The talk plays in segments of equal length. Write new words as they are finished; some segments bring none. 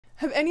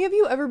Have any of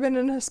you ever been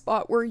in a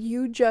spot where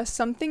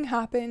something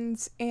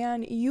happens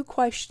and you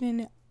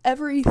question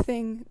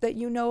everything that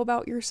you know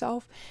about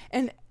yourself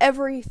and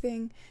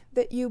everything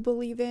that you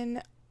believe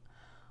in?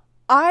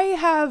 I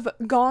have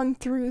gone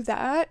through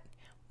that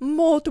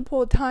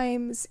multiple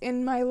times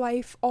in my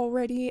life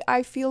already.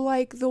 I feel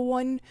like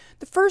the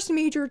first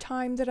major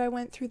time that I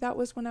went through that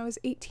was when I was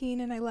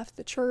 18 and I left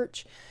the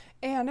church.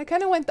 And I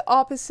kind of went the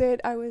opposite.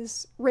 I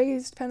was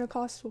raised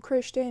Pentecostal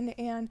Christian,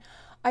 and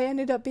I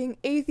ended up being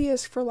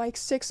atheist for like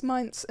 6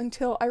 months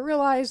until I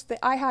realized that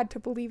I had to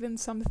believe in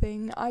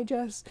something.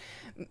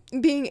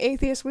 Being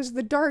atheist was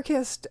the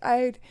darkest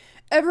I'd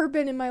ever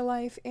been in my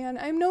life, and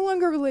I'm no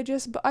longer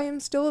religious, but I am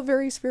still a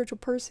very spiritual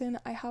person.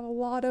 I have a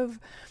lot of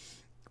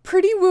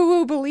pretty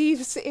woo-woo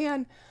beliefs,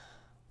 and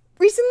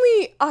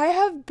recently I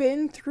have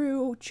been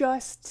through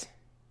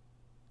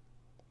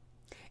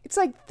it's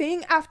like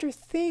thing after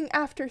thing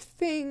after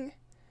thing,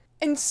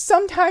 and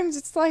sometimes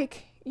it's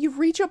like you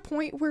reach a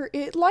point where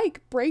it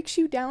like breaks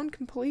you down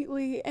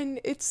completely, and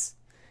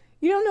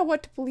you don't know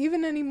what to believe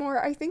in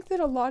anymore. I think that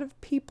a lot of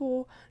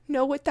people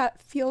know what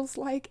that feels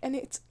like, and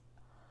it's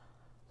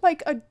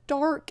like a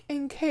dark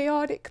and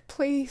chaotic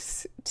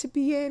place to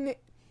be in.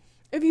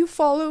 If you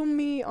follow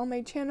me on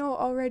my channel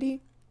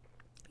already,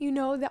 you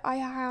know that I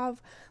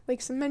have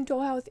like some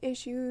mental health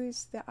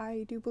issues, that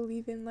I do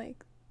believe in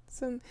like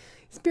some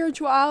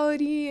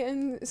spirituality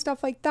and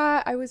stuff like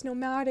that. I was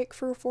nomadic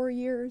for 4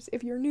 years.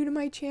 If you're new to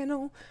my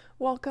channel,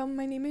 welcome.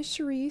 My name is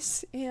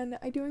Cherisse, and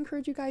I do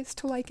encourage you guys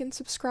to like and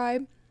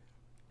subscribe.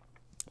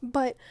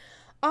 But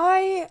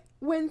I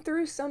went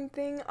through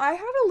something. I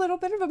had a little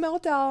bit of a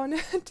meltdown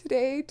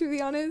today, to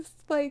be honest.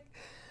 Like,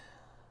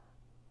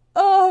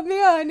 oh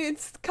man,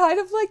 it's kind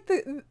of like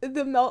the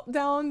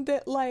meltdown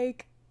that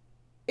like,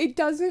 it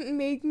doesn't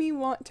make me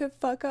want to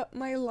fuck up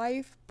my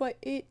life, but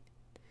it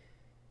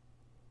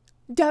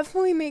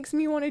definitely makes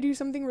me want to do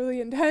something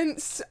really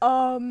intense.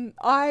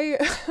 I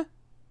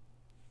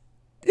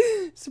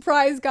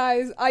surprise,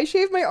 guys, I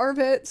shaved my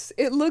armpits.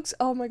 It looks,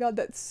 oh my god,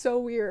 that's so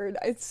weird.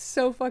 It's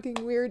so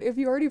fucking weird. If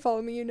you already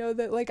follow me, you know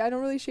that like I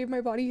don't really shave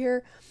my body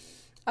hair.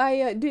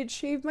 I did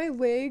shave my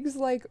legs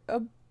like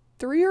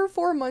 3 or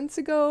 4 months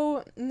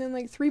ago, and then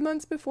like 3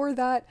 months before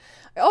that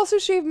I also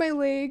shaved my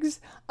legs.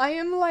 I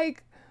am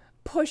like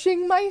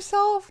pushing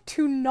myself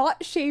to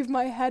not shave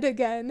my head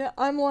again.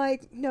 I'm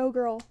like, no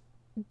girl,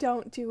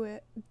 don't do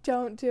it.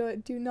 Don't do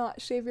it. Do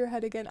not shave your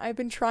head again. I've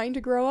been trying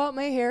to grow out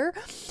my hair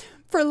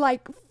for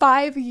like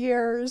 5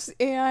 years,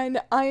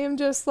 and I am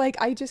just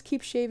like, I just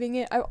keep shaving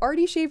it. I've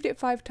already shaved it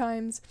 5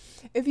 times.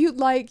 If you'd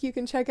like, you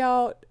can check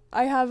out,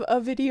 I have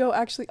a video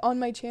actually on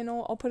my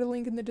channel. I'll put a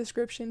link in the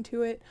description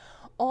to it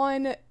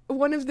on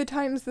one of the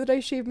times that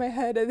I shaved my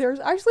head. There's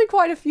actually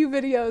quite a few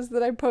videos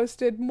that I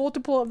posted,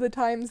 multiple of the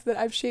times that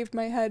I've shaved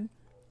my head.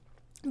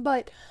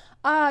 But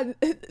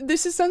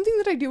this is something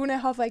that I do when I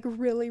have like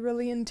really,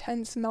 really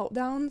intense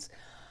meltdowns.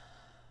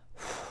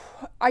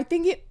 I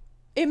think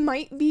it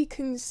might be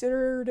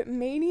considered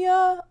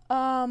mania.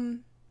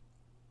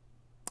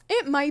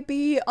 It might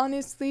be,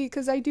 honestly,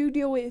 because I do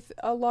deal with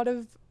a lot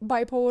of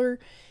bipolar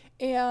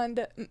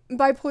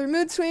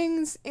mood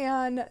swings,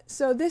 and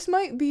so this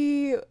might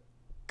be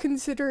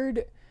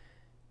considered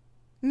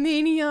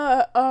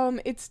mania.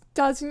 It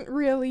doesn't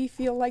really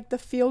feel like the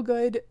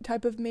feel-good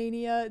type of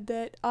mania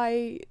that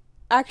I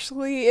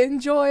actually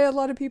enjoy. A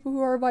lot of people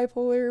who are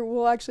bipolar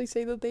will actually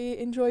say that they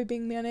enjoy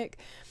being manic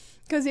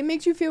because it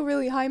makes you feel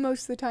really high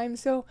most of the time.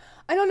 So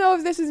I don't know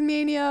if this is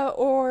mania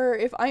or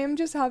if I am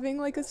just having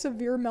like a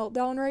severe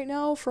meltdown right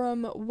now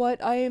from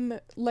what I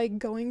am like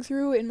going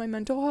through in my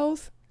mental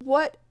health.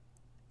 But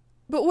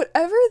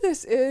whatever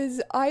this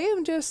is, I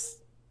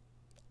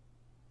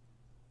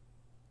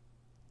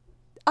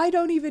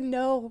don't even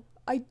know.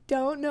 I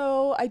don't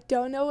know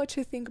what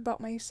to think about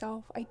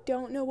myself. I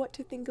don't know what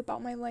to think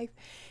about my life.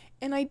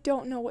 And I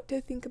don't know what to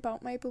think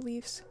about my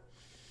beliefs.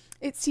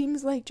 It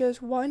seems like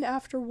just one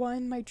after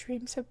one, my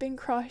dreams have been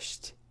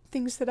crushed.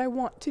 Things that I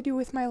want to do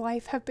with my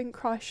life have been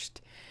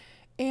crushed.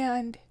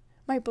 And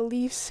my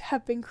beliefs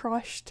have been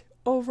crushed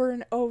over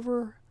and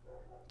over.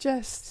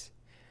 Just,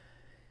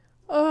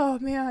 oh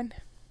man.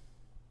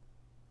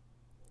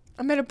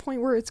 I'm at a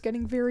point where it's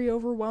getting very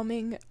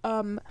overwhelming.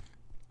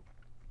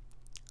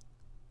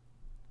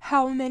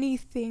 How many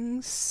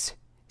things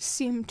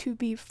seem to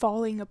be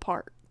falling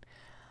apart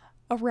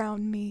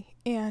around me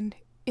and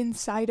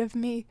inside of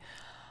me.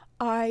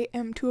 I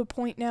am to a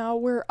point now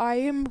where I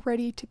am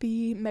ready to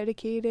be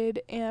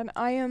medicated, and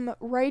I am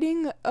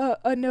writing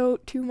a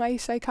note to my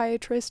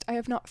psychiatrist. I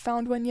have not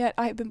found one yet.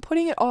 I have been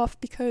putting it off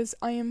because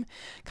I am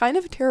kind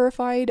of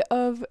terrified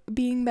of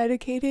being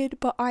medicated,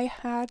 but I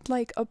had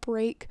like a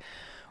break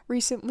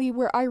recently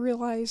where I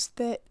realized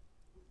that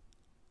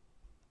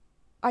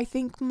I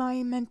think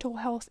my mental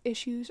health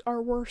issues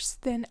are worse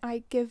than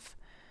I give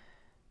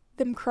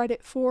them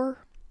credit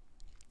for.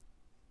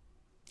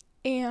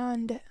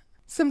 And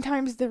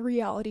sometimes the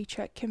reality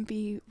check can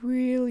be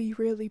really,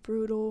 really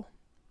brutal.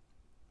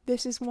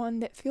 This is one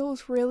that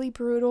feels really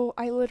brutal.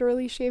 I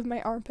literally shaved my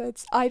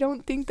armpits. I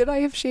don't think that I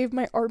have shaved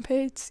my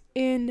armpits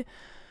in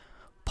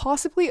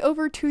possibly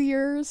over 2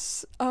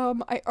 years.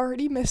 I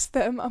already missed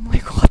them. I'm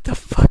like, what the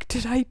fuck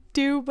did I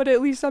do? But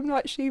at least I'm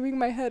not shaving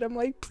my head. I'm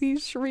like,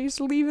 please, Cherisse,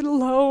 leave it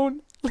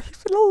alone.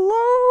 Leave it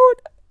alone.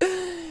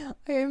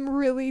 I am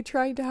really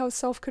trying to have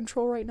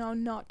self-control right now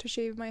not to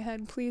shave my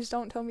head. Please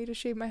don't tell me to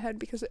shave my head,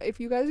 because if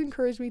you guys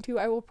encourage me to,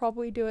 I will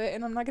probably do it,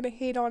 and I'm not gonna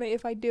hate on it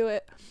if I do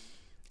it.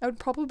 I would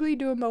probably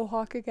do a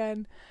mohawk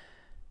again.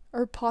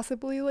 Or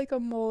possibly like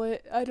a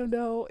mullet. I don't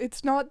know.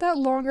 It's not that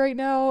long right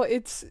now.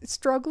 It's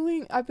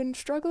struggling. I've been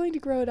struggling to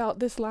grow it out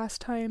this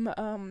last time.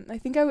 I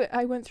think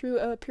I went through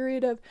a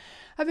period of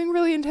having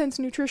really intense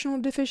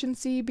nutritional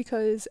deficiency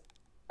because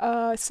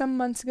some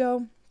months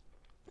ago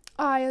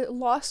I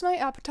lost my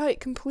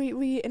appetite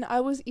completely, and I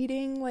was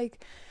eating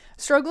like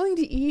struggling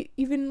to eat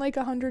even like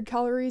 100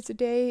 calories a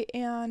day,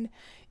 and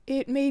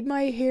it made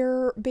my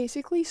hair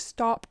basically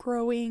stop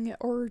growing,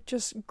 or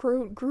just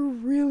grew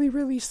really,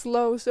 really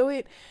slow.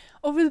 So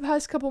over the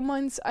past couple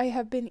months, I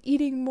have been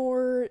eating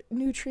more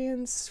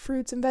nutrients,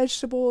 fruits, and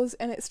vegetables,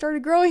 and it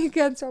started growing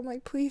again. So I'm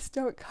like, please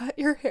don't cut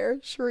your hair,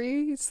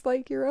 Cherisse.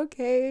 Like, you're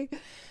okay.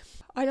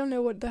 I don't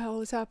know what the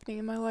hell is happening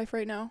in my life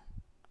right now.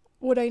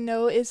 What I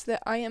know is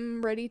that I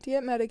am ready to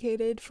get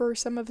medicated for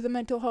some of the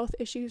mental health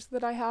issues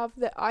that I have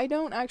that I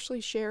don't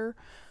actually share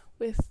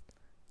with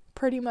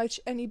pretty much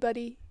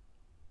anybody.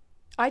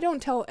 I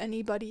don't tell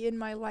anybody in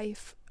my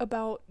life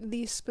about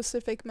these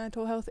specific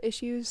mental health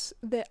issues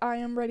that I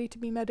am ready to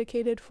be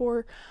medicated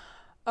for.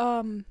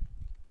 And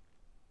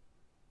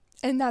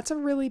that's a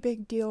really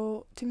big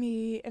deal to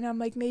me. And I'm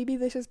like, maybe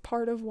this is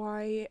part of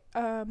why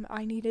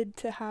I needed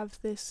to have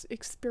this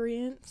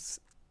experience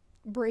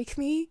break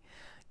me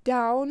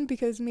down,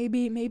 because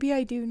maybe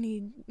I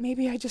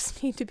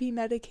just need to be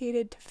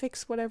medicated to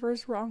fix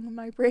whatever's wrong in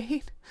my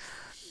brain.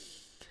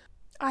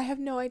 I have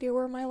no idea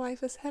where my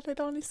life is headed,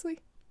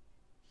 honestly.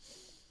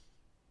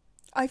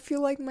 I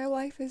feel like my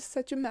life is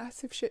such a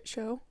massive shit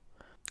show.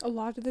 A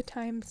lot of the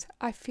times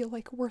I feel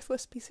like a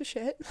worthless piece of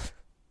shit.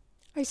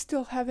 I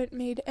still haven't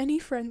made any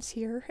friends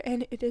here,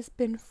 and it has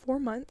been 4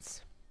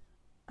 months.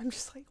 I'm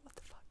just like, what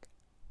the fuck?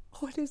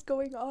 What is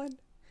going on?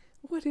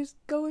 What is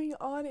going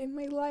on in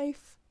my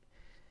life?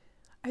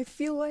 I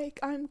feel like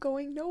I'm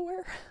going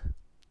nowhere.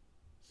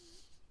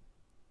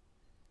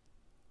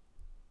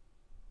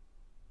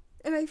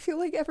 And I feel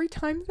like every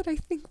time that I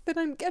think that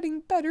I'm getting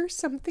better,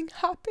 something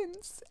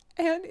happens.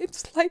 And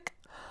it's like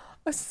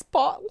a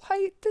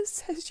spotlight that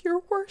says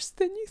you're worse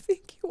than you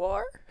think you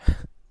are.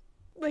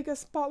 Like a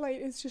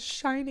spotlight is just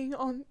shining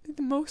on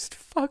the most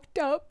fucked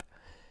up,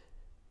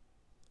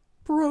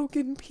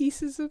 broken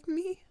pieces of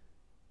me.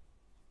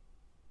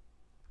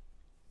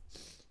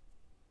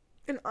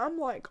 And I'm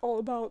like all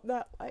about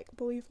that, like,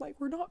 belief, like,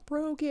 we're not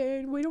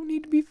broken, we don't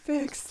need to be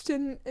fixed.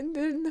 And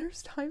then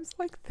there's times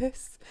like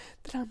this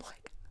that I'm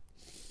like,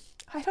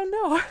 I don't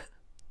know.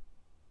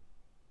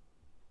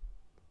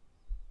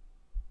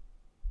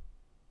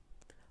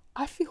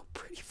 I feel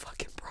pretty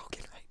fucking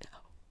broken right now.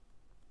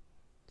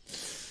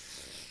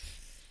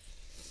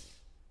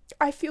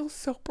 I feel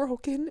so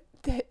broken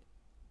that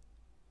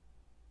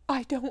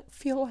I don't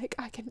feel like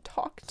I can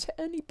talk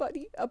to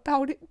anybody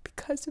about it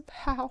because of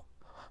how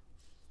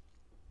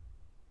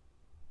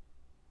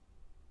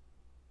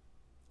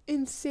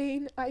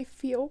insane I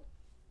feel.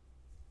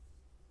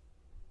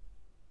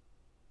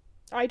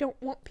 I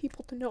don't want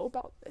people to know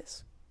about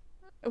this.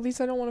 At least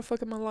I don't want to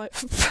fuck up my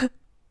life.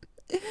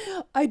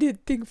 I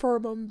did think for a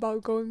moment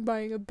about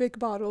buying a big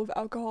bottle of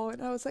alcohol,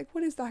 and I was like,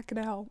 what is that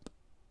gonna help?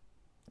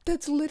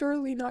 That's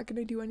literally not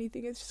gonna do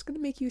anything. It's just gonna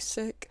make you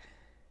sick.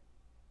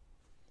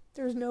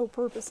 There's no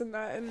purpose in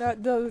that, and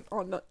that does,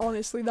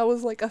 honestly, that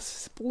was like a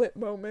split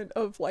moment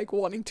of like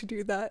wanting to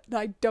do that, and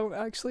I don't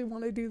actually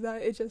want to do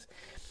that. It just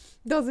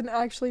doesn't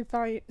actually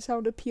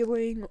sound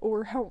appealing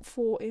or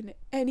helpful in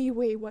any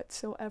way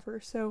whatsoever.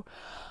 So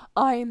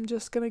I'm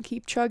just gonna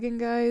keep chugging,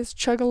 guys.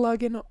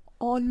 Chug-a-lugging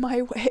on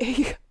my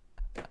way.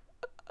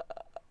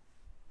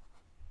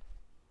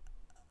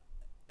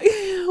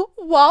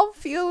 While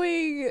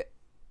feeling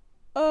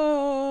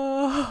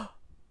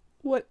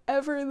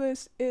whatever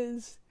this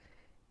is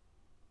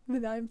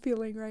that I'm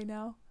feeling right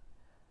now.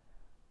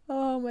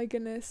 Oh my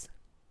goodness.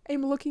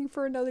 I'm looking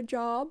for another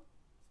job.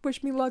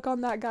 Wish me luck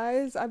on that,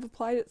 guys. I've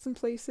applied at some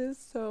places,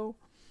 so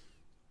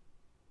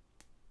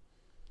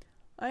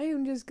I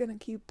am just gonna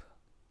keep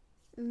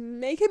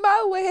making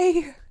my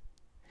way,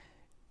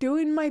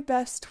 doing my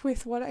best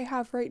with what I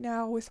have right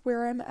now, with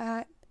where I'm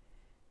at.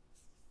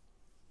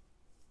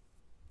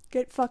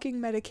 Get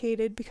fucking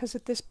medicated, because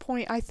at this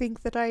point I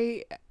think that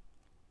I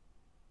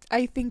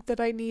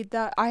need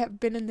that. I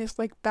have been in this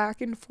like back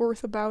and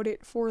forth about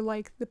it for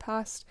like the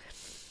past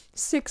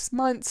 6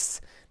 months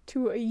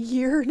to a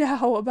year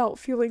now, about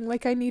feeling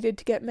like I needed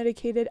to get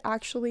medicated,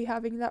 actually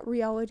having that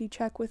reality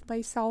check with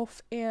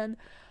myself. And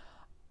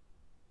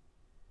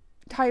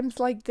times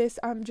like this,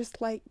 I'm just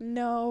like,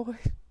 no,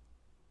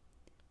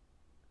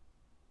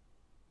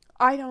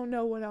 I don't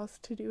know what else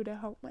to do to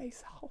help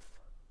myself.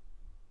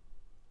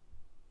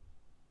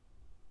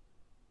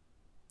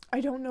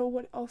 I don't know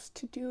what else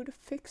to do to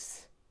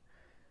fix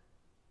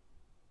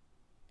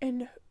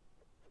and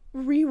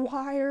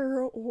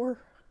rewire or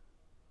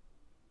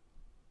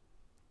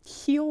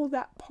heal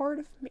that part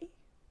of me.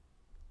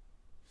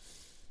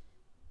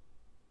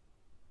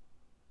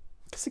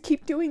 Because I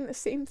keep doing the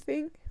same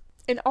thing,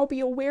 and I'll be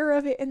aware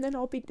of it, and then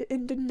I'll be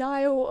in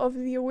denial of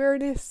the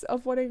awareness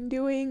of what I'm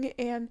doing,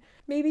 and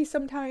maybe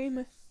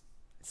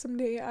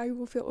someday I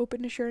will feel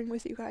open to sharing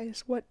with you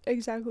guys what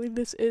exactly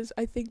this is.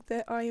 I think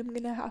that I am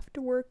gonna have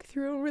to work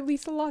through and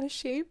release a lot of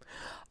shame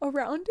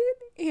around it,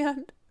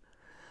 and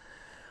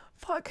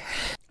fuck,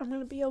 I'm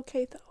gonna be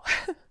okay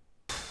though.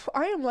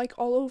 I am like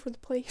all over the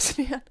place,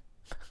 man.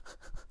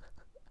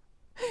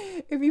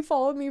 If you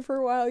followed me for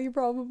a while, you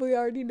probably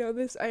already know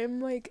this. I am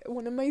like,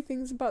 one of my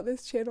things about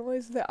this channel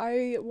is that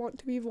I want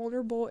to be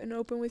vulnerable and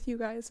open with you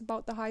guys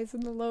about the highs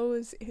and the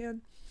lows,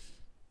 and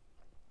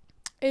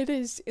it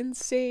is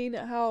insane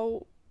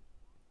how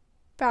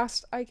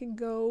fast I can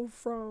go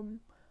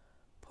from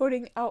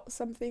putting out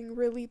something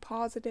really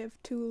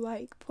positive to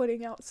like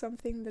putting out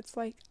something that's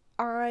like,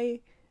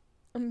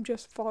 I'm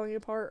just falling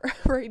apart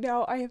right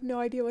now. I have no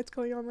idea what's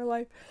going on in my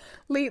life.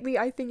 Lately,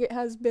 I think it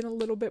has been a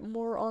little bit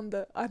more on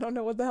the, I don't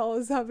know what the hell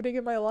is happening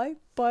in my life,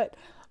 but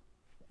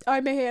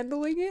I'm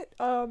handling it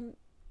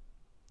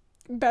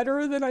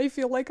better than I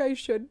feel like I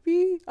should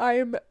be.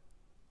 I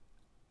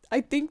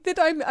think that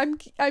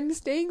I'm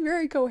staying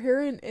very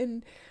coherent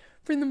and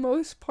for the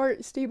most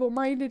part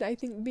stable-minded. I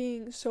think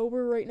being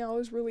sober right now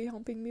is really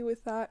helping me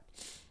with that.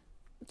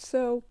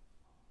 So,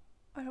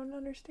 I don't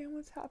understand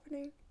what's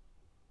happening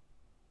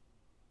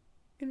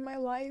in my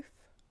life.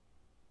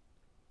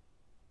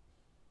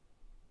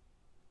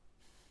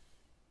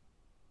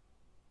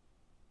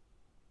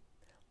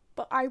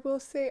 But I will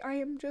say I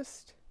am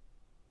just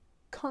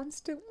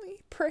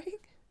constantly praying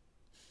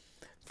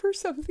for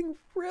something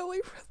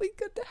really, really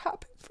good to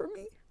happen for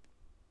me.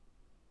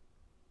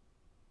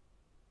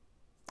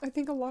 I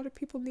think a lot of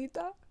people need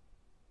that.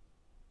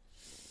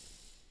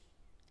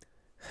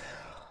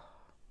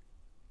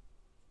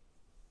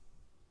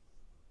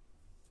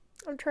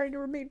 I'm trying to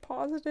remain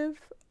positive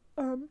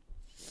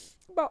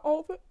about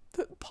all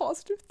the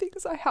positive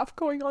things I have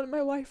going on in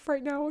my life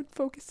right now and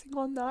focusing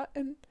on that,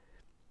 and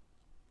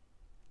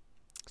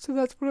so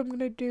that's what I'm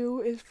gonna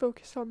do, is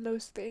focus on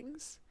those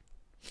things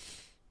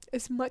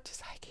as much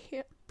as I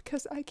can,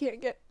 because I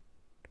can't get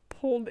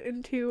pulled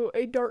into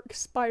a dark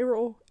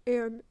spiral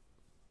and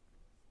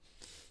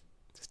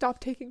stop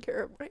taking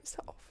care of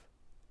myself.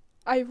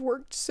 I've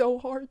worked so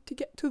hard to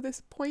get to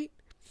this point.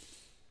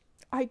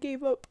 I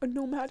gave up a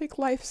nomadic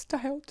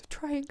lifestyle to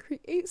try and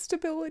create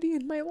stability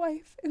in my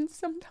life, and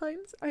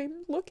sometimes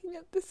I'm looking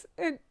at this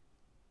and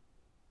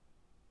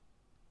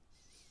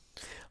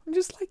I'm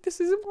just like, this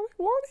isn't what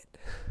I wanted.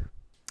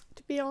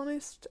 To be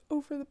honest,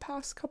 over the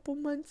past couple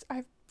months,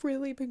 I've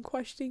really been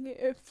questioning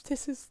if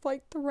this is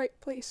like the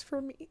right place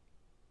for me.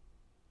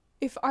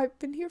 If I've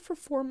been here for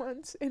 4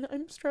 months and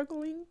I'm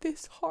struggling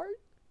this hard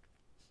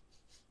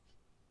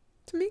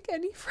to make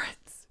any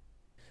friends.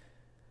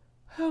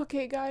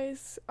 Okay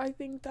guys, I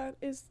think that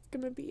is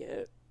gonna be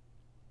it.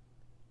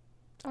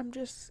 I'm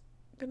just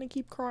gonna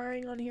keep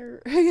crying on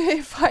here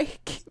if I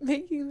keep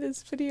making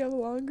this video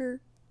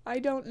longer. I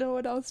don't know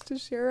what else to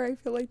share. I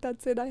feel like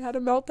that's it. I had a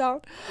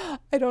meltdown.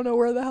 I don't know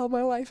where the hell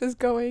my life is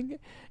going.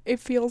 It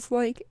feels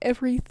like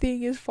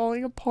everything is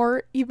falling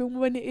apart. Even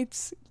when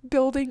it's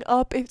building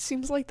up, it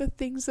seems like the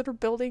things that are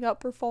building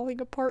up are falling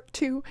apart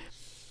too.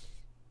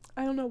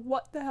 I don't know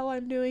what the hell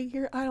I'm doing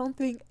here. I don't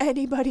think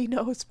anybody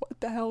knows what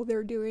the hell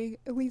they're doing.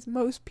 At least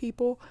most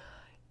people.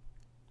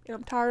 And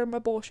I'm tired of my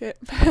bullshit.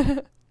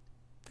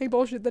 My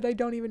bullshit that I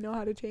don't even know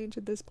how to change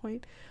at this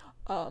point.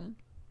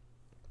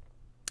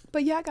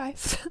 But yeah,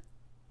 guys.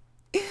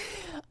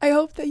 I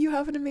hope that you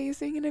have an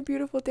amazing and a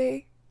beautiful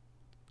day.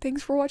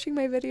 Thanks for watching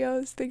my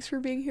videos. Thanks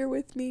for being here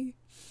with me.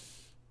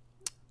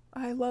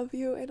 I love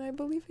you and I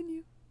believe in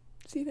you.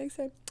 See you next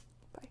time.